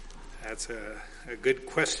That's a good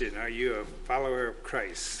question. Are you a follower of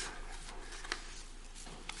Christ?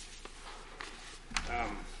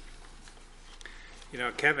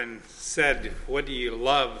 Kevin said, what do you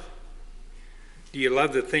love? Do you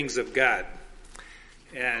love the things of God?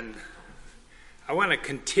 And I want to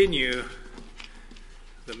continue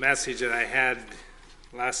the message that I had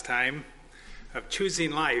last time of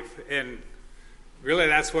choosing life. And really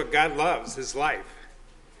that's what God loves, is life.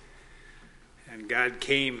 And God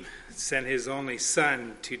came, sent his only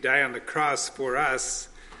son to die on the cross for us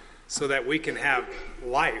so that we can have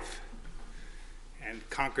life and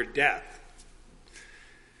conquer death.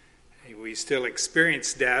 We still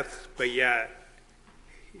experience death, but yet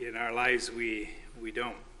in our lives we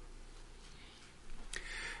don't.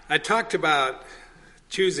 I talked about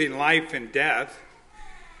choosing life and death.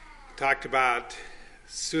 Talked about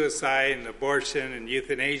suicide and abortion and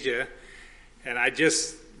euthanasia. And I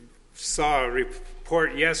just saw a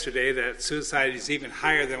report yesterday that suicide is even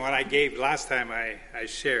higher than what I gave last time I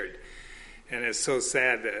shared. And it's so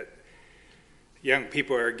sad that young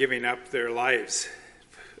people are giving up their lives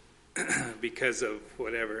because of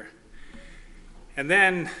whatever. And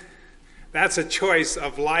then that's a choice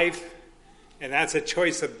of life, and that's a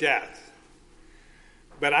choice of death.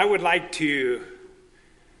 But I would like to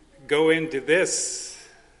go into this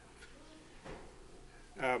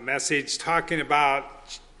message talking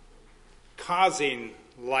about causing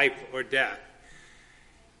life or death.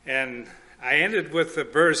 And I ended with a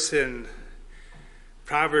verse in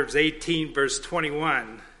Proverbs 18, verse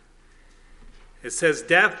 21. It says,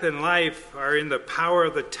 death and life are in the power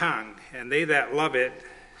of the tongue, and they that love it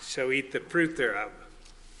shall eat the fruit thereof.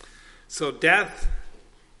 So death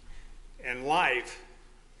and life,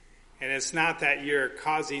 and it's not that you're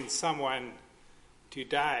causing someone to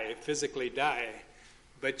die, physically die,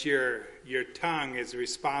 but your tongue is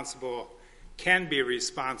responsible, can be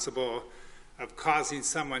responsible of causing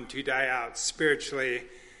someone to die out spiritually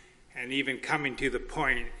and even coming to the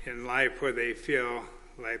point in life where they feel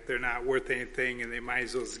like they're not worth anything and they might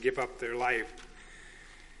as well give up their life,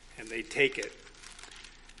 and they take it.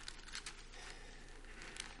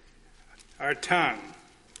 Our tongue,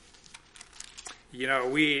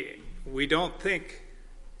 we don't think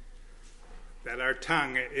that our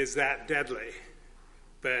tongue is that deadly,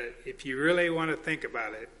 but if you really want to think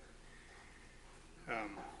about it,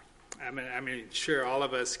 sure all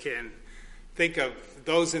of us can think of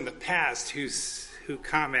those in the past who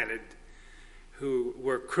commented, who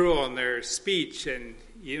were cruel in their speech, and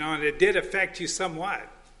it did affect you somewhat.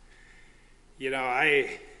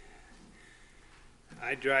 I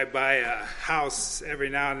drive by a house every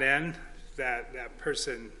now and then that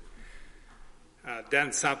person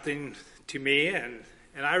done something to me, and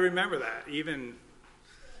I remember that even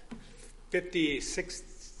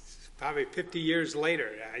probably 50 years later.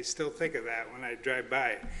 I still think of that when I drive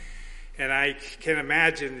by, and I can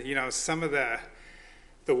imagine some of the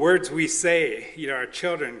words we say, our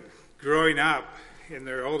children growing up in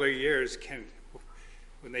their older years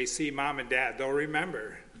when they see mom and dad, they'll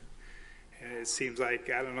remember. And it seems like,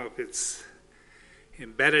 I don't know if it's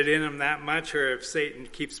embedded in them that much or if Satan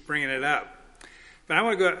keeps bringing it up. But I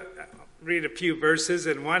want to go read a few verses,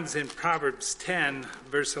 and one's in Proverbs 10,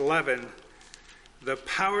 verse 11. The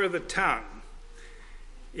power of the tongue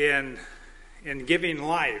in giving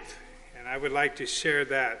life. And I would like to share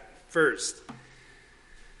that first.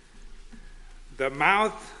 The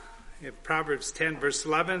mouth, in Proverbs 10, verse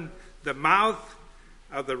 11, the mouth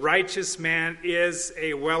of the righteous man is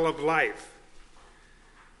a well of life,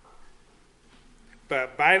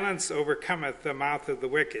 but violence overcometh the mouth of the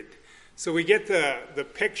wicked. So we get the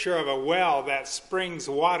picture of a well that springs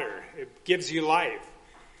water. It gives you life.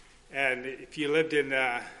 And if you lived in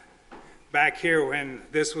back here when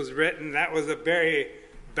this was written, that was a very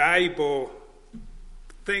valuable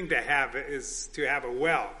thing to have, is to have a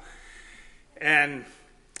well. And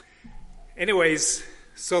anyways,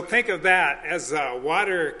 so think of that as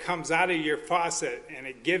water comes out of your faucet and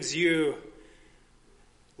it gives you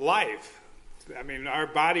life. Our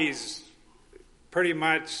bodies pretty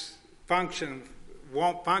much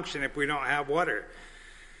won't function if we don't have water.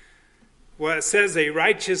 Well, it says a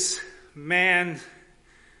righteous man,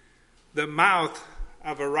 the mouth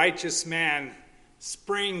of a righteous man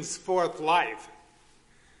springs forth life.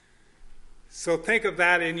 So think of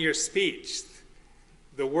that in your speech.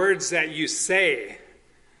 The words that you say,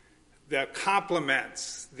 the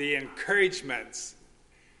compliments, the encouragements,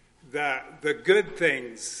 the good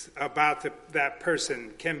things about that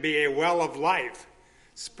person can be a well of life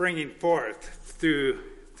springing forth through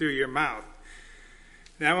your mouth.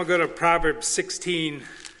 Now we'll go to Proverbs 16,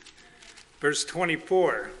 verse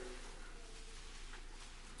 24.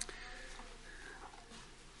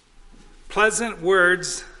 Pleasant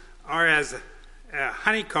words are as a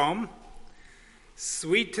honeycomb,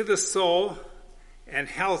 sweet to the soul, and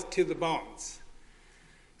health to the bones.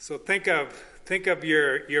 So think of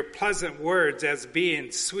your pleasant words as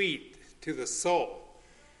being sweet to the soul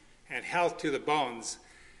and health to the bones.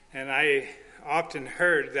 And I often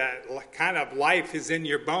heard that kind of life is in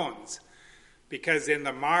your bones, because in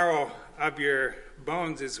the marrow of your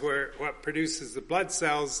bones is what produces the blood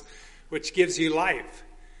cells, which gives you life.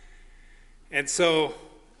 And so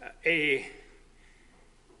a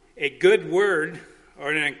good word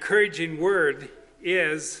or an encouraging word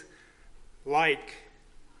is like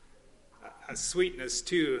a sweetness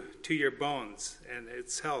to your bones and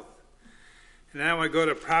its health. And now I go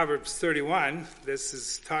to Proverbs 31. This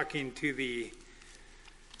is talking to the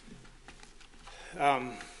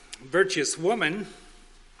virtuous woman.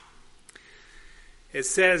 It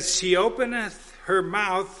says, she openeth her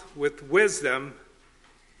mouth with wisdom,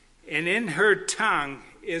 and in her tongue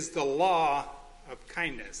is the law of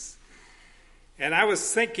kindness. And I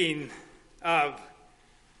was thinking of,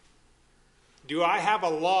 do I have a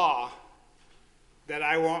law that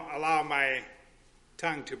I won't allow my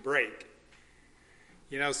tongue to break?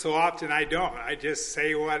 So often I don't. I just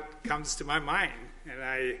say what comes to my mind, and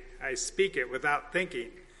I speak it without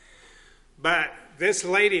thinking. But this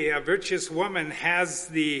lady, a virtuous woman, has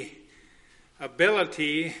the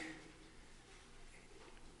ability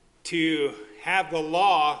to have the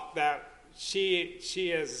law that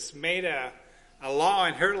she has made a law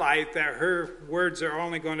in her life that her words are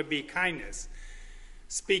only going to be kindness.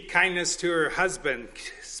 Speak kindness to her husband.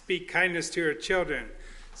 Speak kindness to her children.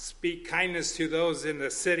 Speak kindness to those in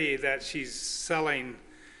the city that she's selling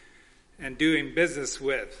and doing business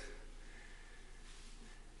with.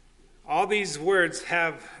 All these words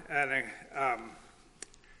have an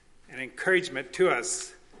encouragement to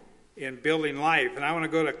us in building life. And I want to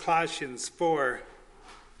go to Colossians 4.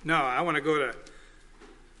 No, I want to go to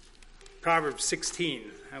Proverbs 16.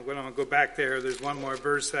 I'm going to go back there. There's one more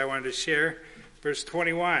verse that I wanted to share. Verse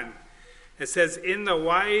 21. It says,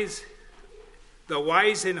 the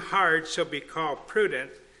wise in heart shall be called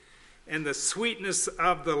prudent, and the sweetness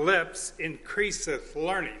of the lips increaseth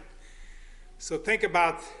learning. So think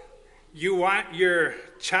about, you want your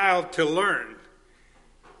child to learn.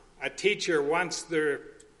 A teacher wants their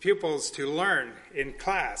pupils to learn in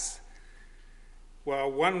class.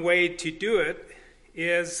 Well, one way to do it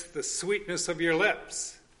is the sweetness of your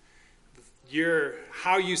lips.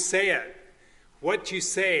 How you say it. What you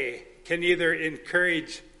say can either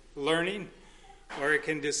encourage learning or it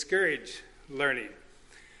can discourage learning.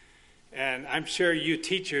 And I'm sure you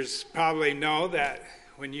teachers probably know that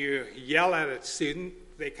when you yell at a student,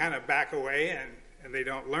 they kind of back away and they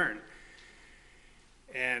don't learn.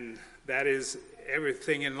 And that is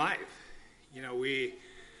everything in life.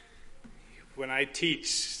 When I teach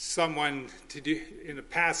someone in the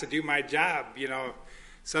past to do my job,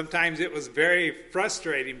 sometimes it was very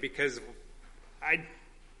frustrating because I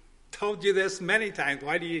told you this many times.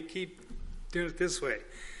 Why do you keep doing it this way?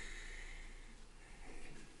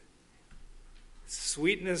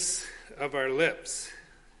 Sweetness of our lips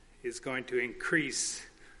is going to increase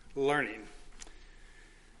learning.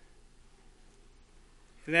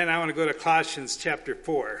 And then I want to go to Colossians chapter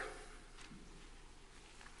 4.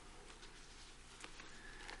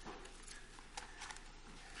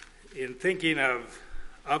 In thinking of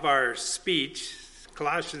our speech,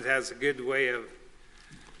 Colossians has a good way of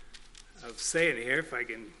saying it here, if I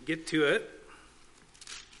can get to it.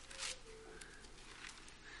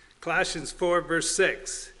 Colossians 4, verse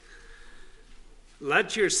 6.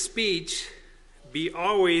 Let your speech be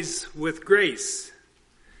always with grace,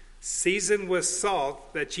 seasoned with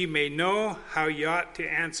salt, that ye may know how ye ought to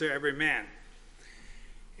answer every man.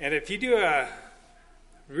 And if you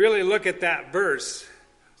really look at that verse,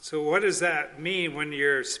 so what does that mean when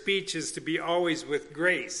your speech is to be always with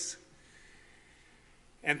grace?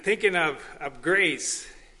 And thinking of grace,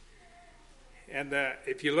 and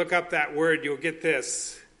if you look up that word, you'll get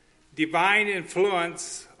this: divine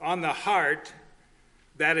influence on the heart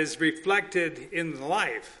that is reflected in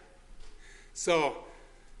life. So,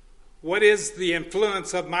 what is the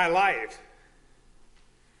influence of my life?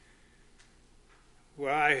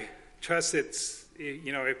 Well, I trust it's,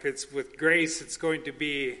 if it's with grace, it's going to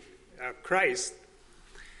be Christ.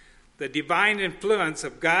 The divine influence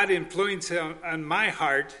of God influencing on my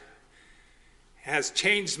heart has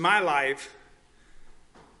changed my life.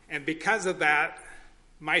 And because of that,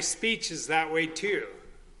 my speech is that way too.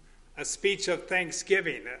 A speech of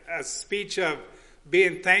thanksgiving, a speech of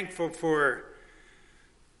being thankful for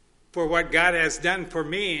what God has done for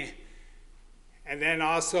me, and then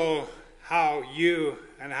also how you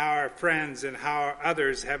and how our friends and how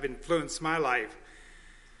others have influenced my life.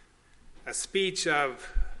 A speech of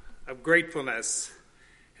gratefulness.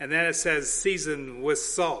 And then it says seasoned with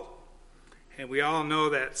salt. And we all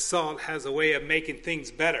know that salt has a way of making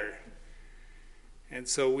things better. And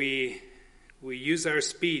so we use our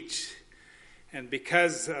speech, and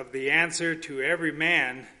because of the answer to every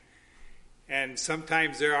man, and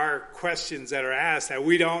sometimes there are questions that are asked that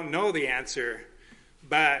we don't know the answer,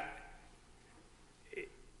 but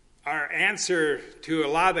our answer to a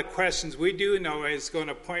lot of the questions we do know is going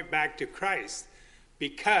to point back to Christ,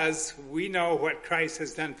 because we know what Christ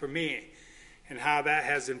has done for me and how that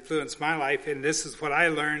has influenced my life, and this is what I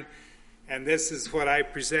learned, and this is what I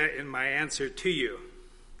present in my answer to you.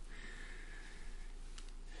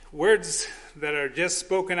 Words that are just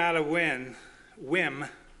spoken out of whim,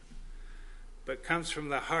 but comes from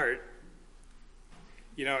the heart.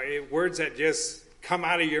 Words that just come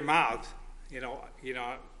out of your mouth.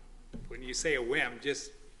 When you say a whim,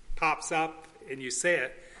 just pops up and you say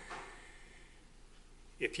it.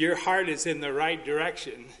 If your heart is in the right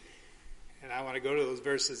direction, and I want to go to those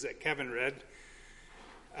verses that Kevin read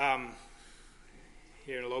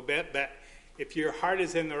here in a little bit, but if your heart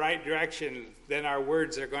is in the right direction, then our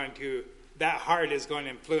words are that heart is going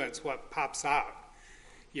to influence what pops out.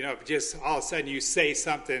 If just all of a sudden you say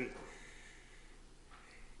something,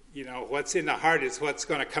 what's in the heart is what's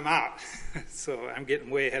going to come out. So I'm getting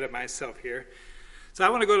way ahead of myself here. So I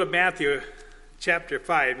want to go to Matthew chapter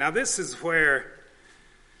 5. Now this is where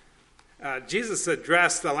Jesus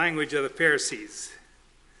addressed the language of the Pharisees.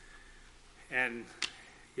 And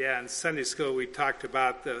in Sunday school we talked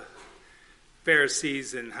about the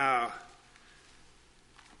Pharisees and how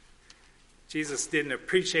Jesus didn't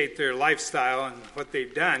appreciate their lifestyle and what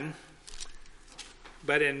they've done.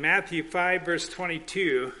 But in Matthew 5, verse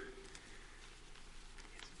 22,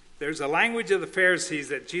 there's a language of the Pharisees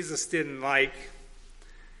that Jesus didn't like.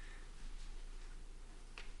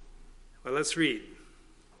 Well, let's read.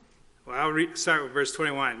 Well, I'll start with verse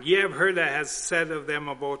 21. Ye have heard that has said of them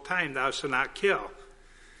of old time, thou shalt not kill.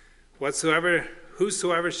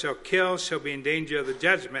 Whosoever shall kill shall be in danger of the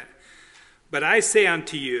judgment. But I say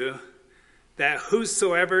unto you, that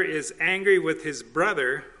whosoever is angry with his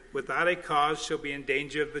brother without a cause shall be in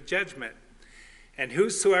danger of the judgment. And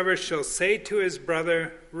whosoever shall say to his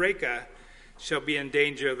brother, Reka, shall be in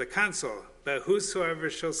danger of the council. But whosoever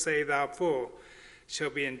shall say, thou fool, shall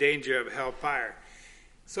be in danger of hellfire.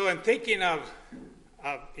 So in thinking of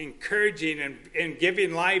encouraging and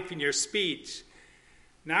giving life in your speech,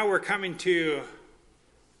 now we're coming to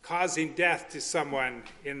causing death to someone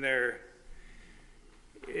in their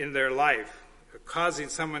life, causing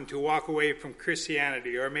someone to walk away from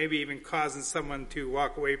Christianity, or maybe even causing someone to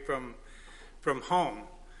walk away from home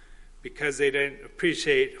because they didn't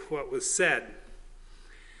appreciate what was said.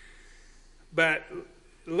 But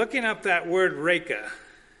looking up that word Reka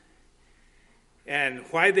and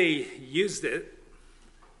why they used it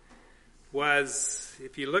was,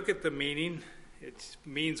 if you look at the meaning, it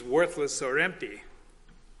means worthless or empty.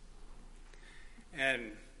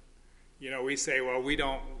 And we say, well, we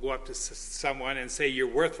don't go up to someone and say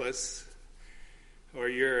you're worthless or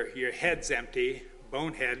your head's empty.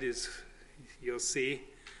 Bonehead is, you'll see.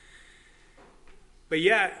 But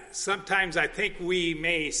yet, sometimes I think we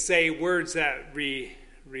may say words that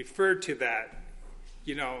refer to that.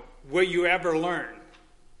 Will you ever learn?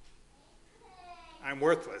 I'm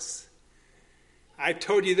worthless. I've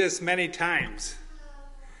told you this many times.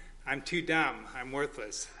 I'm too dumb. I'm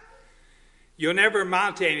worthless. You'll never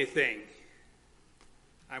amount to anything.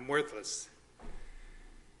 I'm worthless.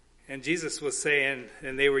 And Jesus was saying,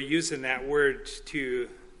 and they were using that word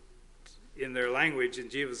in their language, and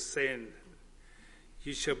Jesus was saying,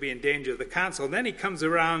 you shall be in danger of the council. And then he comes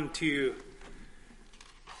around to,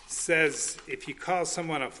 says, if you call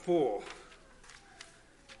someone a fool,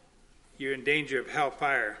 you're in danger of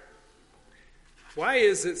hellfire. Why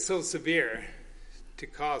is it so severe to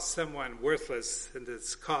call someone worthless and to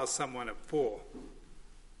call someone a fool?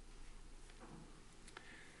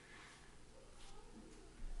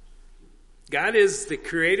 God is the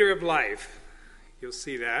creator of life. You'll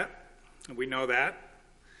see that. We know that.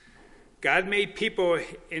 God made people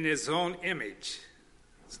in his own image.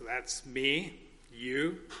 So that's me,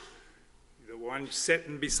 you, the one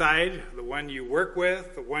sitting beside, the one you work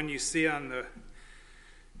with, the one you see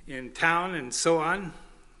in town, and so on.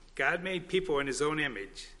 God made people in his own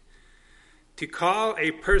image. To call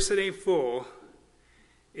a person a fool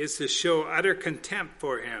is to show utter contempt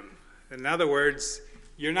for him. In other words,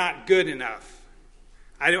 you're not good enough.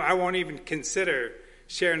 I won't even consider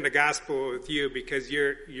sharing the gospel with you because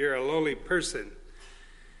you're a lowly person.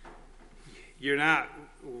 you're not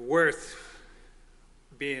worth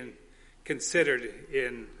being considered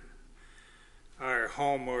in our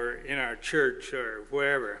home or in our church or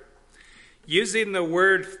wherever. Using the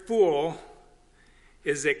word fool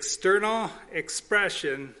is external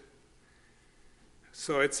expression,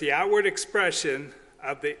 so it's the outward expression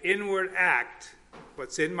of the inward act,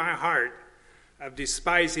 what's in my heart, of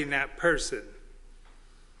despising that person.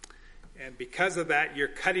 And because of that, you're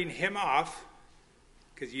cutting him off,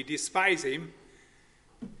 because you despise him,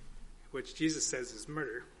 which Jesus says is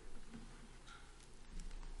murder.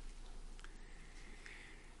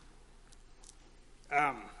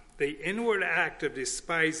 The inward act of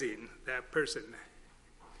despising that person.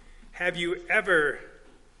 Have you ever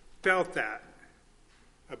felt that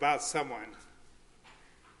about someone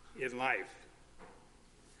in life?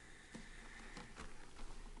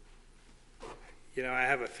 You know, I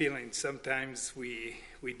have a feeling sometimes we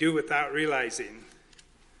do without realizing.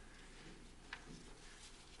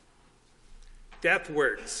 Death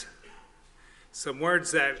words. Some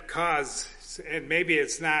words that cause, and maybe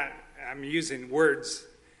it's not, I'm using words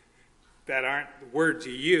that aren't words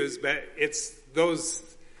you use, but it's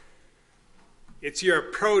your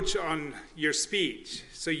approach on your speech.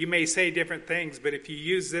 So you may say different things, but if you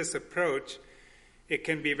use this approach, it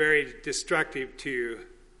can be very destructive to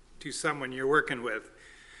someone you're working with.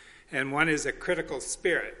 And one is a critical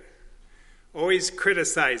spirit, always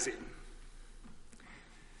criticizing,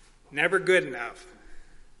 never good enough.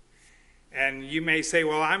 And you may say,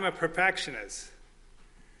 well, I'm a perfectionist.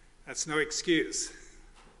 That's no excuse.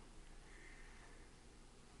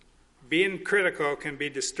 Being critical can be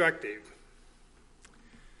destructive.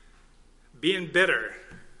 Being bitter,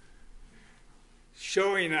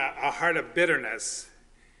 showing a heart of bitterness,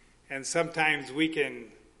 and sometimes we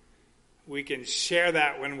can share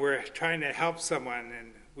that when we're trying to help someone,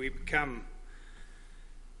 and we become,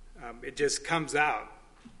 it just comes out.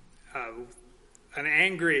 An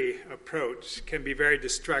angry approach can be very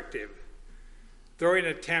destructive. Throwing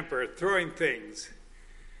a temper, throwing things.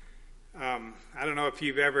 I don't know if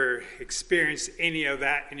you've ever experienced any of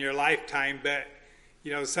that in your lifetime, but,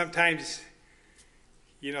 you know, sometimes,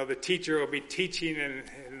 you know, the teacher will be teaching and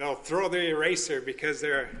they'll throw the eraser because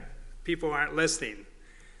people aren't listening.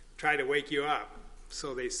 Try to wake you up,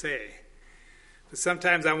 so they say. But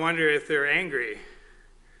sometimes I wonder if they're angry.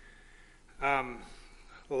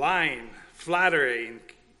 Lying, flattering,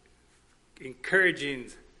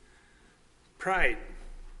 encouraging pride,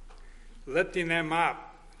 lifting them up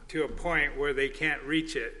to a point where they can't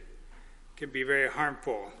reach it can be very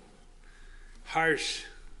harmful. Harsh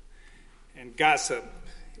and gossip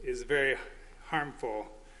is very harmful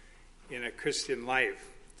in a Christian life,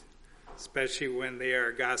 especially when they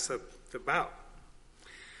are gossiped about.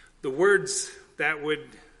 The words that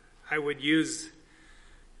I would use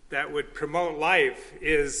that would promote life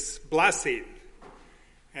is blessing.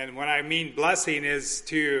 And what I mean blessing is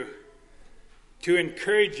to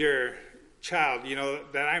encourage your child, you know,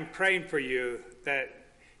 that I'm praying for you, that,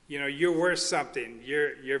 you know, you're worth something,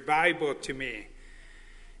 you're valuable to me.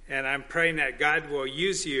 And I'm praying that God will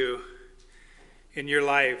use you in your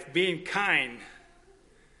life, being kind,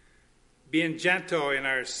 being gentle in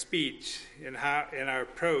our speech, in our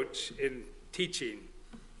approach, in teaching,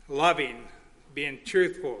 loving, being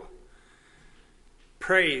truthful,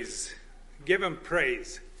 praise, give him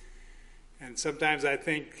praise. And sometimes I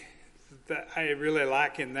think that I really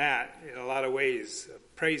lack in that in a lot of ways,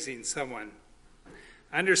 of praising someone.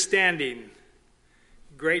 Understanding,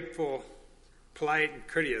 grateful, polite, and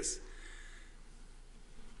courteous.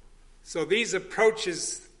 So these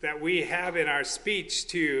approaches that we have in our speech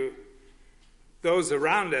to those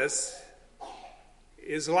around us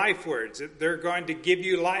is life words. They're going to give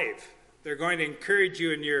you life. They're going to encourage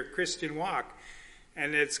you in your Christian walk,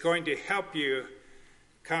 and it's going to help you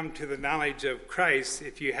come to the knowledge of Christ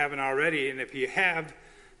if you haven't already, and if you have,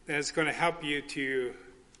 then it's going to help you to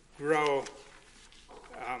grow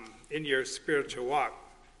in your spiritual walk.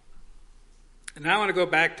 And now I want to go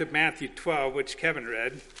back to Matthew 12, which Kevin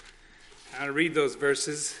read. I want to read those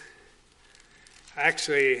verses.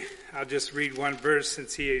 Actually, I'll just read one verse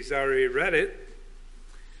since he's already read it.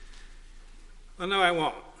 Well, no, I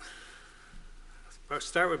won't. I'll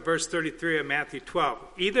start with verse 33 of Matthew 12.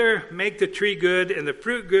 Either make the tree good and the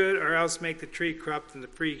fruit good, or else make the tree corrupt and the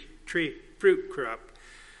fruit corrupt.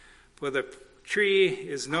 For the tree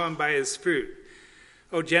is known by his fruit.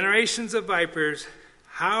 O generations of vipers,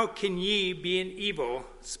 how can ye, being evil,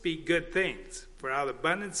 speak good things? For out of the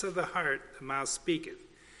abundance of the heart the mouth speaketh.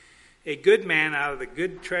 A good man out of the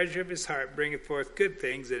good treasure of his heart bringeth forth good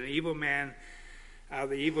things, and an evil man out of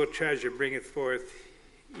the evil treasure bringeth forth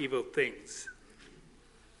evil things.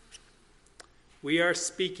 We are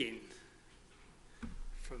speaking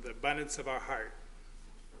from the abundance of our heart.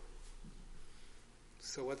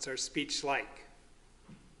 So what's our speech like?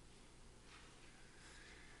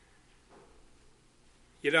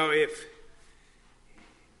 You know, if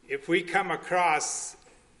we come across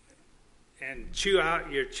and chew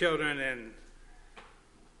out your children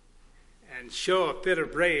and show a fit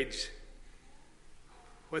of rage,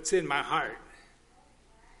 what's in my heart?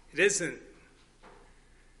 It isn't.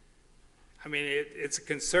 I mean, it's a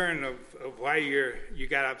concern of why you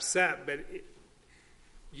got upset, but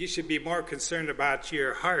you should be more concerned about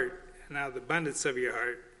your heart and how the abundance of your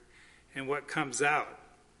heart and what comes out.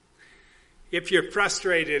 If you're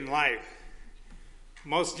frustrated in life,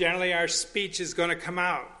 most generally our speech is going to come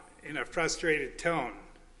out in a frustrated tone.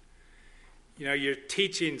 You know, you're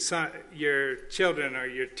teaching your children, or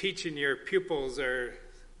you're teaching your pupils, or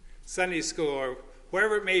Sunday school, or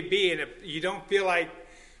wherever it may be, and if you don't feel like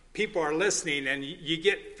people are listening and you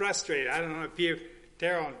get frustrated. I don't know if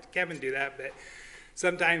Daryl and Kevin do that, but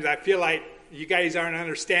sometimes I feel like you guys aren't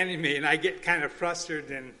understanding me, and I get kind of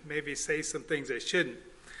frustrated and maybe say some things I shouldn't.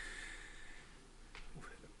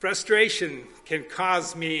 Frustration can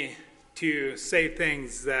cause me to say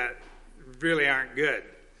things that really aren't good.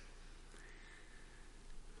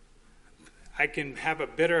 I can have a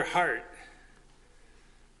bitter heart,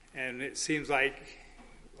 and it seems like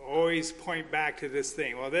always point back to this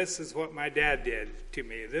thing. Well, this is what my dad did to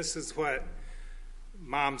me. This is what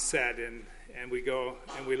mom said, and we go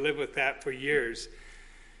and we live with that for years.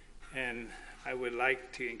 And I would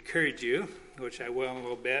like to encourage you, which I will in a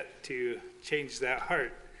little bit, to change that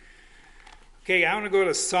heart. Okay, I want to go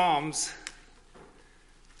to Psalms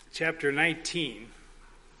chapter 19,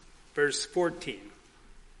 verse 14.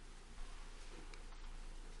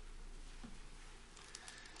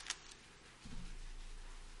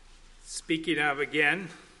 Speaking of, again,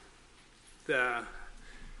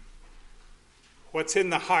 what's in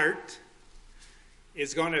the heart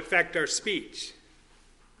is going to affect our speech.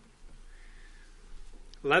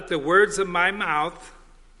 Let the words of my mouth,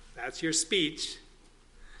 that's your speech,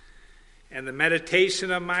 and the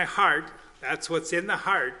meditation of my heart, that's what's in the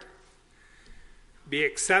heart, be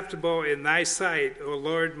acceptable in thy sight, O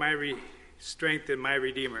Lord, my strength and my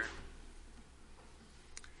Redeemer.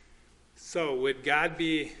 So would God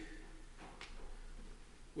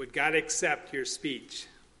accept your speech?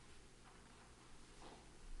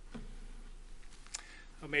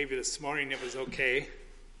 Well, maybe this morning it was okay.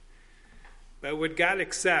 But would God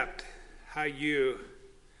accept how you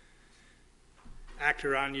act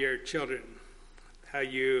around your children? How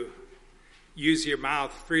you use your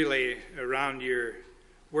mouth freely around your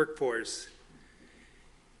workforce?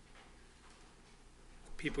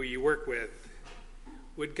 People you work with.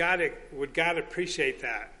 Would God appreciate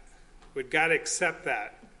that? Would God accept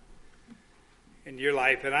that in your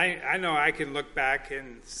life? And I know I can look back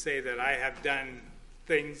and say that I have done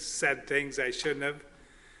things, said things I shouldn't have.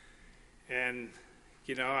 And,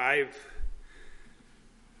 you know, I've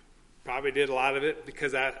probably did a lot of it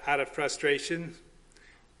because out of frustration.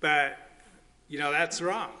 But, you know, that's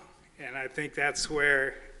wrong. And I think that's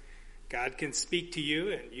where God can speak to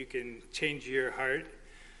you and you can change your heart.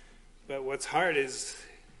 But what's hard is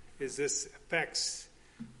this affects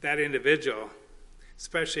that individual,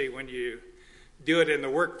 especially when you do it in the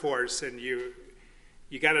workforce and you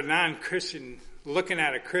got a non-Christian looking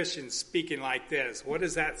at a Christian speaking like this. What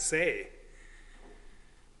does that say?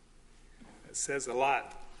 It says a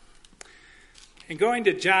lot. And going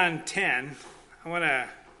to John 10, I want to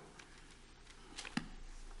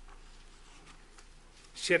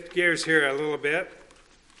shift gears here a little bit.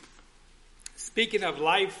 Speaking of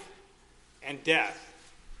life and death.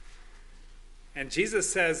 And Jesus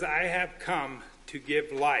says, I have come to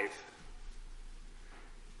give life.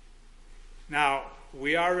 Now,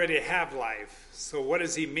 we already have life. So what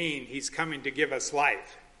does he mean? He's coming to give us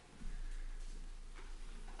life.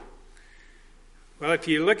 Well, if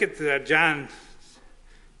you look at John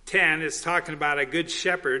 10, it's talking about a good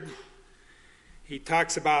shepherd. He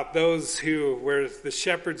talks about those who were the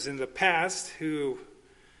shepherds in the past, who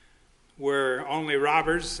were only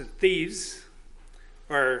robbers and thieves,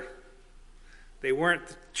 or they weren't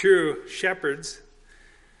the true shepherds.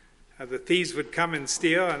 The thieves would come and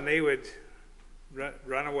steal, and they would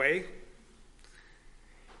run away.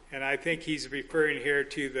 And I think he's referring here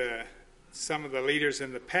to some of the leaders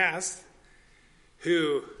in the past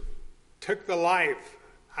who took the life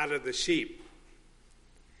out of the sheep.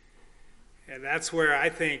 And that's where I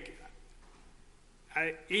think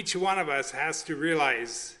each one of us has to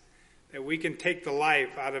realize that we can take the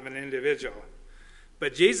life out of an individual.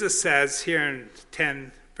 But Jesus says here in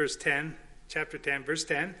chapter 10, verse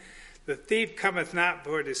 10, The thief cometh not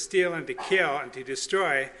for to steal and to kill and to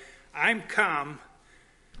destroy. I'm come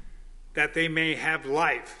that they may have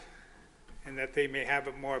life, and that they may have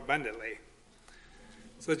it more abundantly.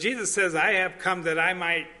 So Jesus says, I have come that I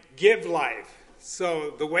might give life.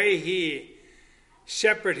 So the way he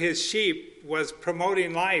shepherded his sheep was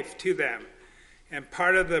promoting life to them. And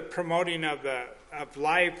part of the promoting of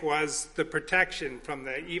life was the protection from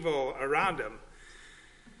the evil around him.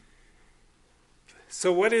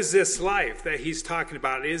 So what is this life that he's talking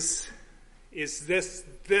about? Is this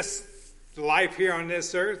life here on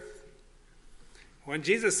this earth? When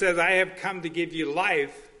Jesus says, I have come to give you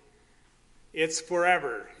life, it's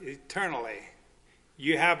forever, eternally.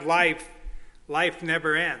 You have life. Life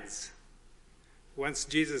never ends once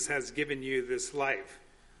Jesus has given you this life.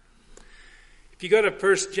 If you go to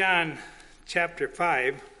 1 John chapter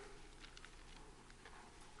 5,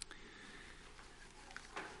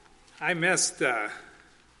 I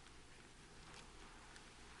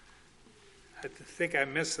think I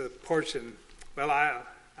missed a portion. Well,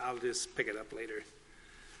 I'll just pick it up later.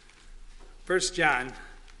 1 John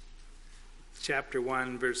chapter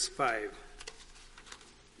 1, verse 5.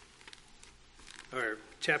 Or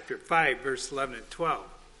chapter 5, verse 11 and 12.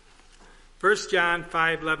 1 John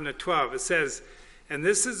 5, 11 and 12. It says, and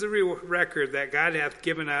this is the record that God hath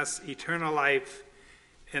given us eternal life,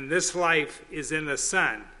 and this life is in the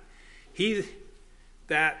Son. He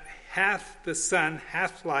that hath the Son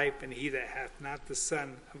hath life, and he that hath not the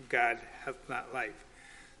Son of God hath not life.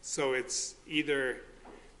 So it's either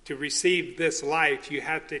to receive this life, you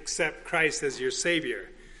have to accept Christ as your Savior.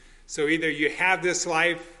 So either you have this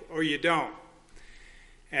life or you don't.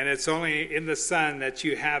 And it's only in the Son that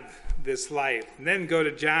you have this life. And then go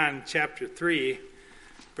to John chapter 3,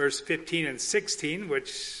 verse 15 and 16,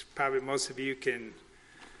 which probably most of you can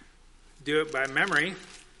do it by memory.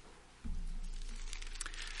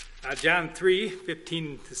 John 3,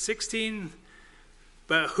 15 to 16.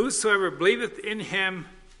 But whosoever believeth in him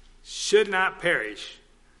should not perish,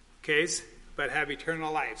 but have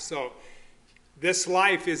eternal life. So this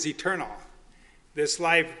life is eternal. This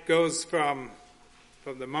life goes from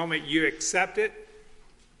the moment you accept it,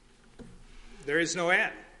 there is no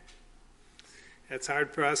end. That's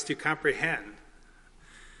hard for us to comprehend,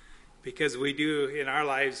 because we do, in our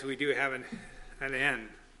lives, we do have an end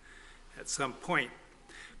at some point.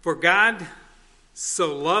 For God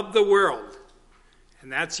so loved the world,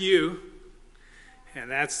 and that's you, and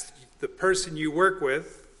that's the person you work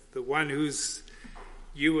with, the one who's,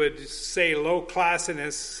 you would say, low class in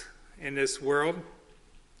this world,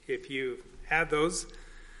 if you have those,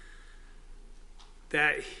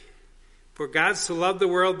 that for God so loved the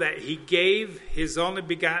world that he gave his only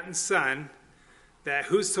begotten Son, that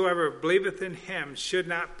whosoever believeth in him should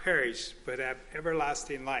not perish, but have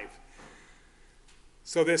everlasting life.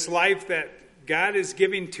 So this life that God is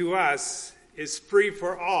giving to us is free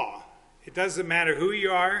for all. It doesn't matter who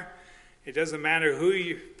you are. It doesn't matter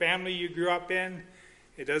who family you grew up in.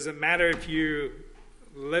 It doesn't matter if you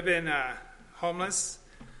live in homeless.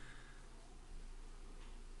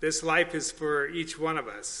 This life is for each one of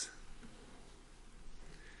us.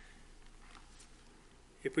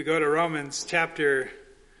 If we go to Romans chapter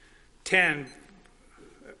 10,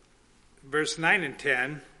 verse 9 and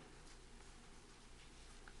 10,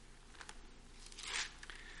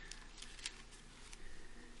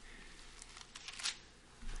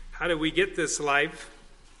 how do we get this life?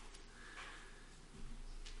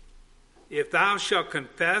 If thou shalt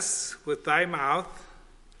confess with thy mouth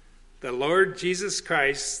the Lord Jesus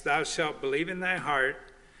Christ, thou shalt believe in thy heart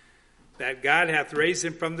that God hath raised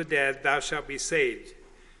him from the dead, thou shalt be saved.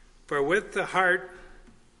 For with the heart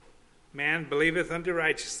man believeth unto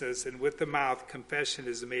righteousness, and with the mouth confession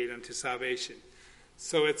is made unto salvation.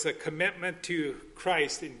 So it's a commitment to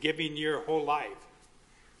Christ in giving your whole life.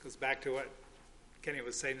 Goes back to what Kenny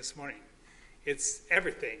was saying this morning. It's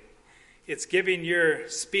everything. It's giving your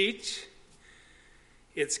speech.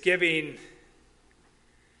 It's giving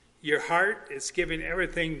your heart. It's giving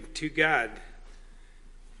everything to God.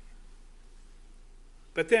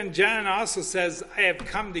 But then John also says, I have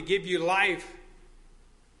come to give you life,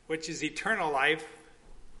 which is eternal life,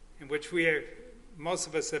 in which most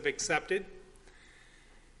of us have accepted.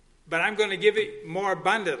 But I'm going to give it more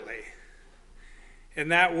abundantly.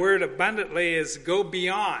 And that word abundantly is go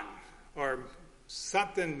beyond, or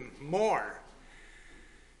something more.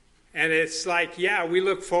 And it's like, we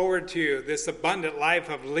look forward to this abundant life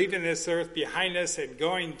of leaving this earth behind us and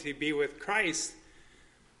going to be with Christ.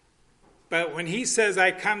 But when he says,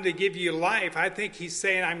 I come to give you life, I think he's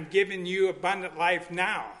saying, I'm giving you abundant life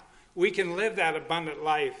now. We can live that abundant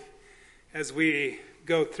life as we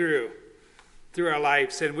go through. through our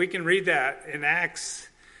lives. And we can read that in Acts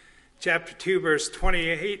chapter 2, verse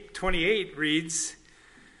 28 reads,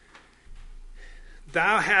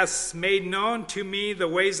 "Thou hast made known to me the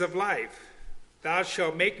ways of life. Thou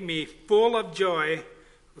shalt make me full of joy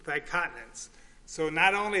with thy countenance." So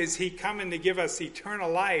not only is he coming to give us eternal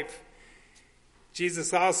life,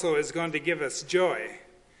 Jesus also is going to give us joy.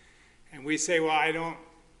 And we say, well, I don't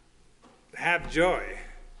have joy.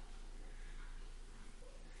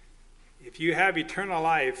 If you have eternal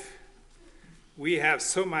life, we have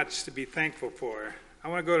so much to be thankful for. I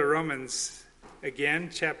want to go to Romans again,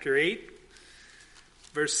 chapter 8,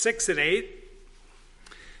 verse 6 and 8.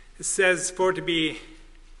 It says, I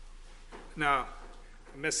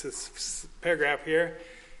missed this paragraph here.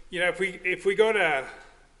 If we go to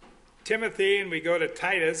Timothy and we go to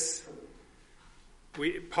Titus,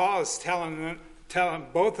 Paul is telling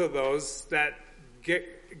both of those that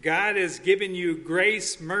God has given you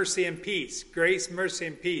grace, mercy, and peace. Grace, mercy,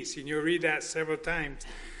 and peace. And you'll read that several times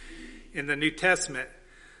in the New Testament,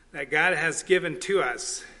 that God has given to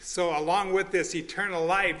us. So along with this eternal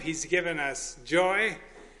life, he's given us joy,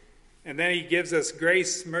 and then he gives us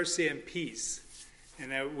grace, mercy, and peace.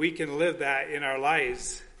 And that we can live that in our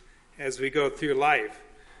lives as we go through life.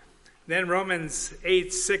 Then Romans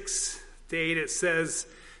 8, 6 to 8, it says,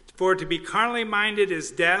 "For to be carnally minded is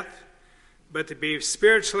death, but to be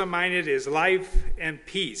spiritually minded is life and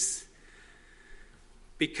peace.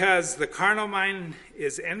 Because the carnal mind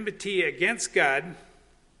is enmity against God,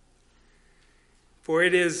 for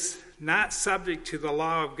it is not subject to the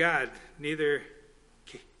law of God, neither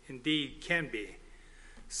indeed can be.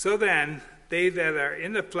 So then, they that are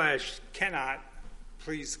in the flesh cannot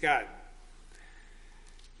please God."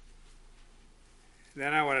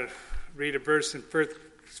 Then I want to read a verse in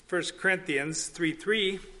 1 Corinthians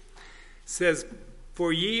 3:3. It says,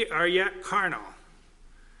 "For ye are yet carnal.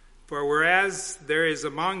 For whereas there is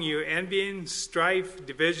among you envying, strife,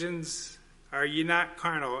 divisions, are ye not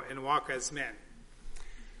carnal and walk as men?"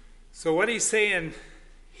 So what he's saying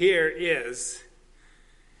here is,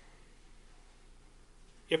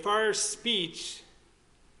 if our speech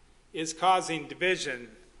is causing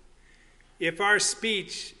division, if our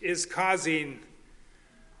speech is causing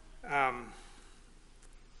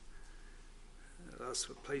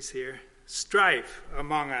strife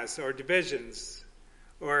among us, or divisions,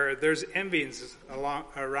 or there's envyings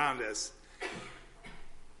around us,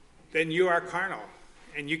 then you are carnal,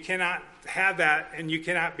 and you cannot have that, and you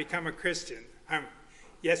cannot become a Christian.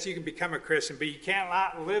 Yes, you can become a Christian, but you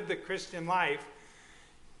cannot live the Christian life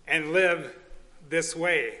and live this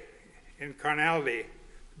way in carnality,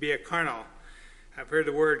 be a carnal. I've heard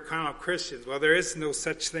the word carnal Christians. Well, there is no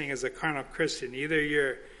such thing as a carnal Christian. Either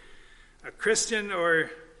you're a Christian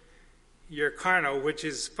or you're carnal, which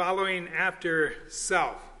is following after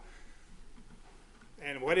self.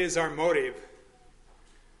 And what is our motive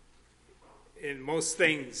in most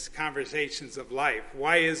things, conversations of life?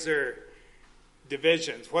 Why is there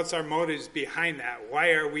divisions? What's our motives behind that?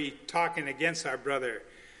 Why are we talking against our brother?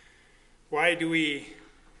 Why do we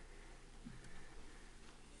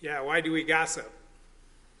gossip?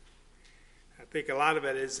 I think a lot of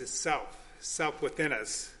it is self within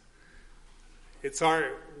us.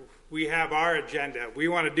 We have our agenda. We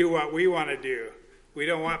want to do what we want to do. We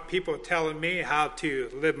don't want people telling me how to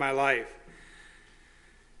live my life.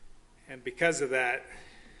 And because of that,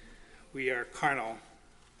 we are carnal.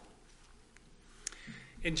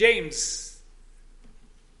 In James,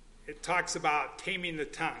 it talks about taming the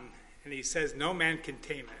tongue, and he says no man can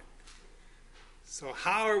tame it. So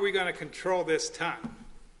how are we going to control this tongue?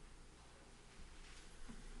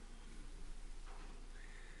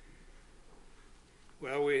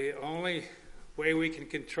 Well, the only way we can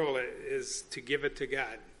control it is to give it to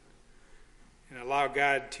God and allow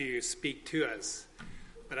God to speak to us.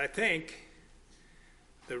 But I think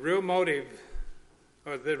the real motive,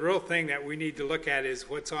 or the real thing that we need to look at, is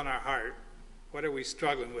what's on our heart. What are we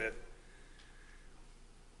struggling with?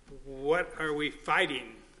 What are we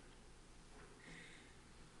fighting?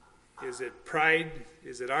 Is it pride?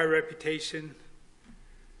 Is it our reputation?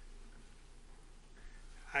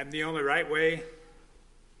 I'm the only right way.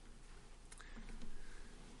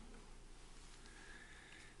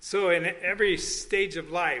 So in every stage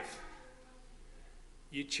of life,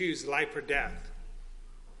 you choose life or death.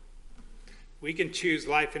 We can choose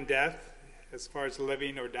life and death as far as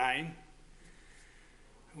living or dying.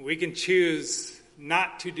 We can choose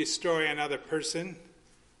not to destroy another person.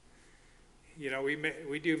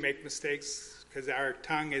 We do make mistakes because our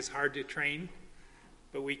tongue is hard to train,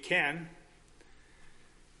 but we can.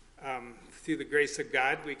 Through the grace of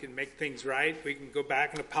God, we can make things right. We can go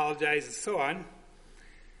back and apologize and so on.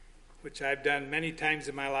 which I've done many times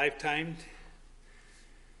in my lifetime.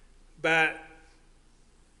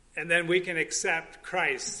 And then we can accept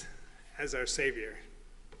Christ as our Savior,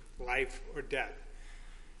 life or death.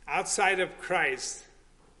 Outside of Christ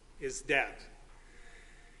is death.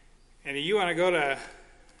 And you want to go to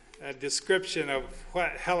a description of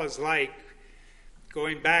what hell is like,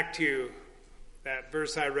 going back to that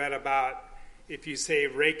verse I read about, if you say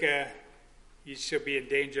Reka, you shall be in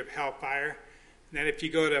danger of hellfire. And then if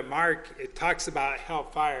you go to Mark, it talks about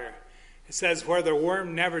hellfire. It says, where the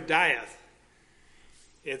worm never dieth.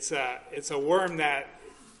 It's a worm that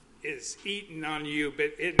is eaten on you,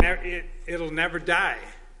 but it'll never die.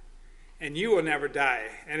 And you will never die.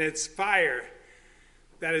 And it's fire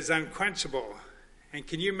that is unquenchable. And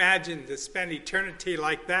can you imagine to spend eternity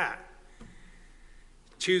like that?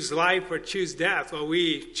 Choose life or choose death? Well,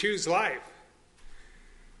 we choose life.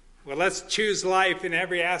 Well, let's choose life in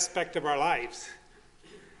every aspect of our lives.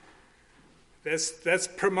 Let's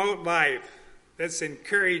promote life. Let's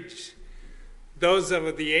encourage those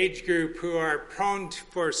of the age group who are prone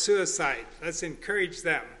for suicide. Let's encourage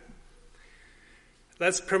them.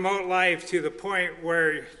 Let's promote life to the point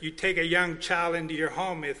where you take a young child into your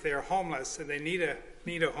home if they're homeless and they need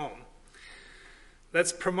a home.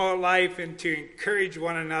 Let's promote life and to encourage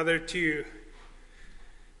one another to,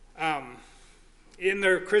 in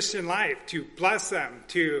their Christian life, to bless them,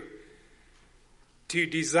 to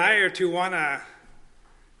desire to want to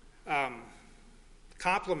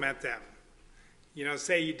compliment them. You know,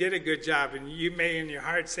 say you did a good job, and you may in your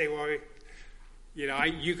heart say, well, you know,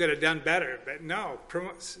 you could have done better. But no,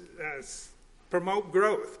 promote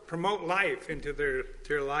growth, promote life into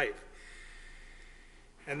their life.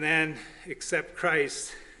 And then accept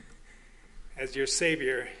Christ as your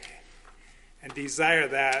Savior and desire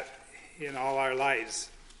that in all our lives.